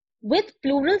With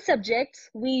plural subjects,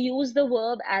 we use the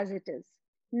verb as it is.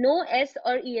 No s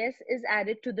or es is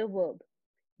added to the verb.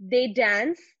 They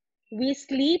dance, we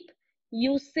sleep,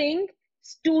 you sing,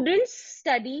 students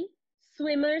study,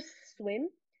 swimmers swim,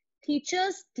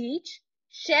 teachers teach,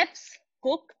 chefs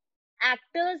cook,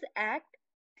 actors act,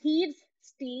 thieves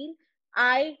steal,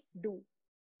 I do.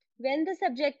 When the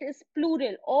subject is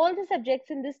plural, all the subjects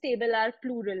in this table are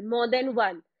plural, more than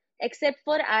one, except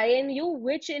for I and you,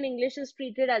 which in English is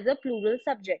treated as a plural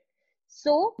subject.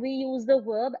 So we use the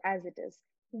verb as it is.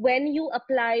 When you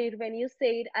apply it, when you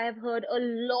say it, I have heard a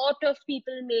lot of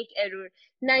people make error.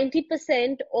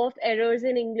 90% of errors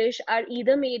in English are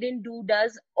either made in do,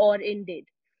 does, or in did.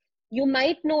 You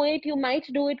might know it, you might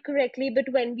do it correctly,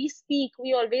 but when we speak,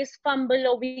 we always fumble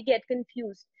or we get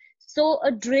confused. So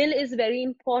a drill is very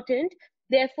important.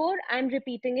 Therefore, I'm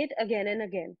repeating it again and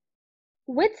again.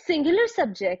 With singular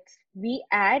subjects, we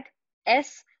add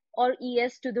s or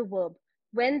es to the verb.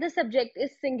 When the subject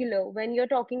is singular, when you're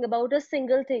talking about a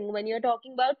single thing, when you're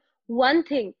talking about one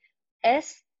thing,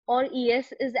 s or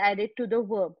es is added to the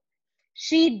verb.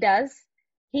 She does,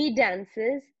 he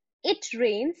dances, it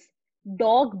rains,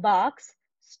 dog barks,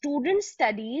 student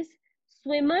studies,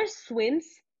 swimmer swims,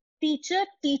 teacher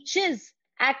teaches,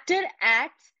 actor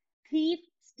acts, thief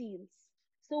steals.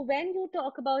 So when you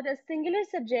talk about a singular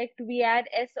subject, we add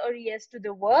s or es to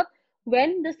the verb.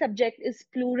 When the subject is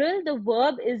plural, the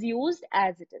verb is used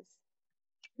as it is.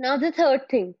 Now, the third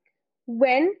thing,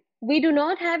 when we do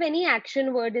not have any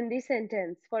action word in the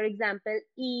sentence, for example,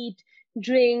 eat,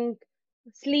 drink,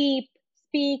 sleep,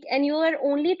 speak, and you are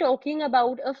only talking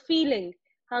about a feeling,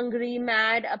 hungry,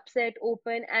 mad, upset,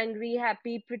 open, angry,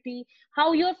 happy, pretty,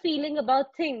 how you're feeling about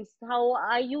things, how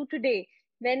are you today.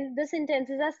 When the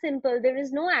sentences are simple, there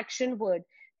is no action word.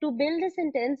 To build a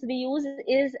sentence, we use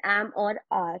is, am, or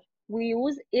are. We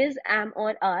use is, am,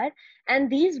 or are, and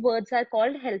these words are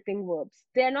called helping verbs.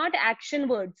 They are not action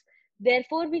words.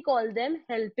 Therefore, we call them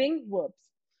helping verbs.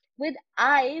 With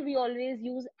I, we always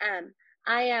use am.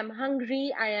 I am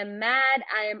hungry, I am mad,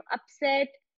 I am upset.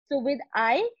 So with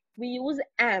I, we use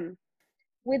am.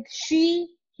 With she,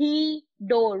 he,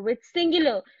 door. With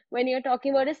singular, when you're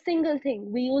talking about a single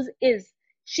thing, we use is.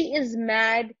 She is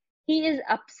mad, he is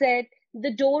upset,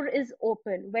 the door is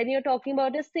open. When you're talking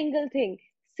about a single thing,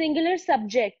 singular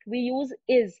subject, we use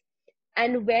is.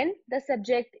 And when the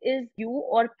subject is you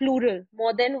or plural,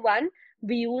 more than one,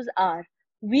 we use are.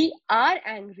 We are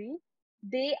angry,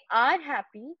 they are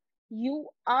happy, you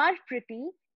are pretty,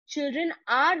 children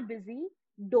are busy,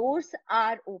 doors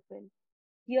are open.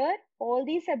 Here, all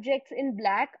these subjects in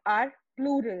black are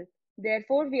plural.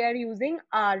 Therefore, we are using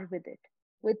are with it.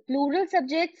 With plural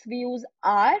subjects, we use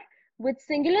are. With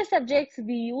singular subjects,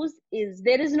 we use is.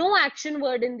 There is no action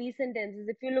word in these sentences.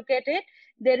 If you look at it,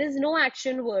 there is no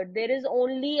action word. There is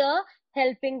only a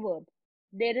helping verb.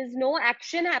 There is no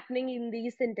action happening in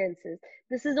these sentences.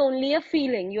 This is only a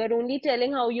feeling. You are only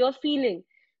telling how you are feeling.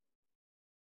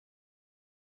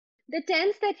 The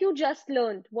tense that you just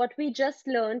learned, what we just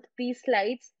learned, these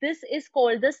slides, this is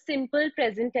called the simple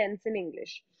present tense in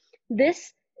English.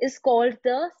 This is called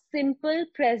the simple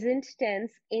present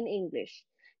tense in English.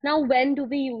 Now, when do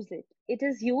we use it? It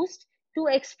is used to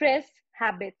express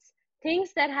habits,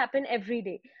 things that happen every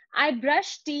day. I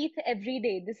brush teeth every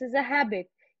day. This is a habit.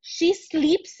 She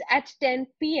sleeps at 10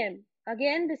 p.m.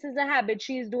 Again, this is a habit.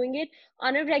 She is doing it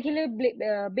on a regular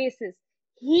basis.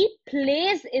 He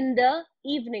plays in the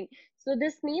evening. So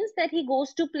this means that he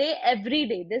goes to play every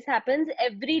day. This happens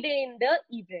every day in the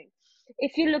evening.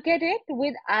 If you look at it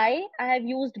with I have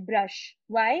used brush.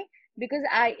 Why? Because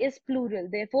I is plural.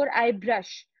 Therefore, I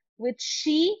brush. With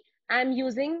she, I'm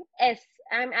using S.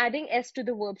 I'm adding S to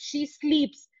the verb. She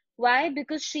sleeps. Why?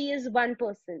 Because she is one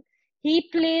person. He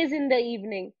plays in the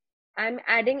evening. I'm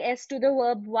adding S to the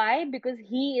verb. Why? Because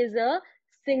he is a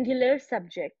singular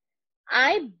subject.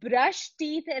 I brush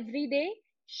teeth every day.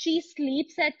 She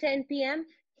sleeps at 10 p.m.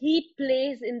 He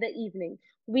plays in the evening.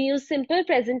 We use simple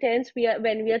present tense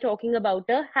when we are talking about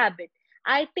a habit.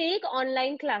 I take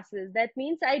online classes. That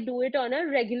means I do it on a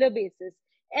regular basis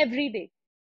every day.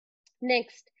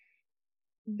 Next,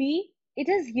 B. It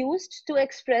is used to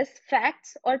express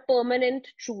facts or permanent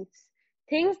truths.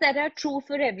 Things that are true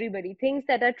for everybody, things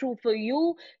that are true for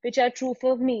you, which are true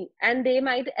for me, and they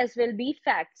might as well be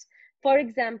facts. For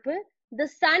example, the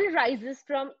sun rises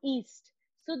from east.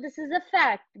 So this is a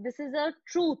fact, this is a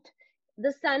truth.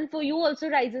 The sun for you also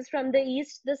rises from the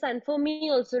east, the sun for me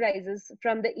also rises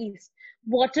from the east.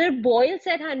 Water boils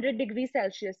at 100 degrees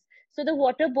Celsius. So the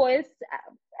water boils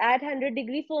at 100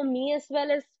 degree for me as well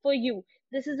as for you.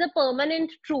 This is a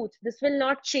permanent truth. This will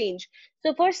not change.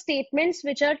 So for statements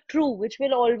which are true, which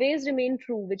will always remain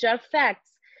true, which are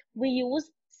facts, we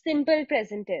use simple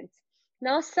present tense.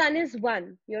 Now, sun is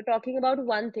one. You're talking about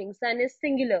one thing. Sun is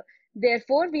singular.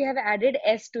 Therefore, we have added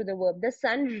s to the verb. The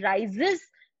sun rises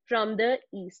from the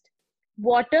east.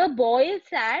 Water boils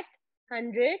at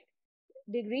 100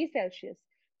 degrees Celsius.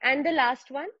 And the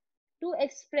last one, to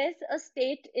express a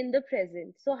state in the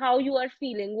present. So, how you are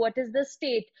feeling, what is the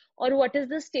state, or what is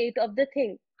the state of the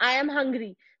thing? I am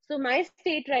hungry. So, my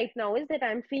state right now is that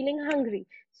I'm feeling hungry.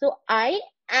 So, I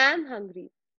am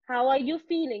hungry. How are you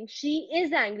feeling? She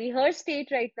is angry. Her state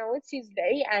right now is she's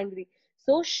very angry.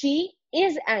 So, she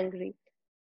is angry.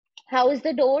 How is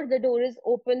the door? The door is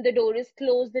open, the door is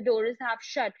closed, the door is half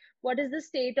shut. What is the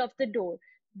state of the door?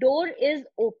 Door is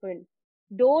open,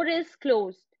 door is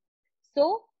closed.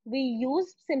 So we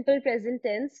use simple present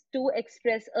tense to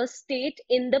express a state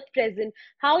in the present.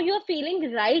 How you're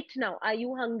feeling right now. Are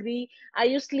you hungry? Are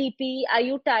you sleepy? Are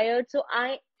you tired? So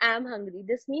I am hungry.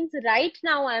 This means right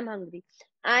now I am hungry.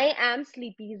 I am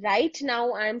sleepy. Right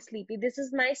now I am sleepy. This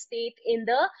is my state in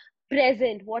the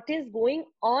present. What is going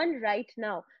on right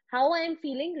now? How I am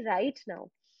feeling right now.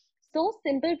 So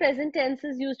simple present tense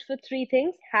is used for three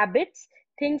things: habits,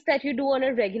 things that you do on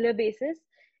a regular basis,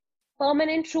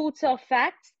 permanent truths or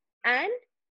facts, and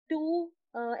to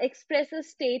express a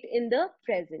state in the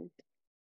present.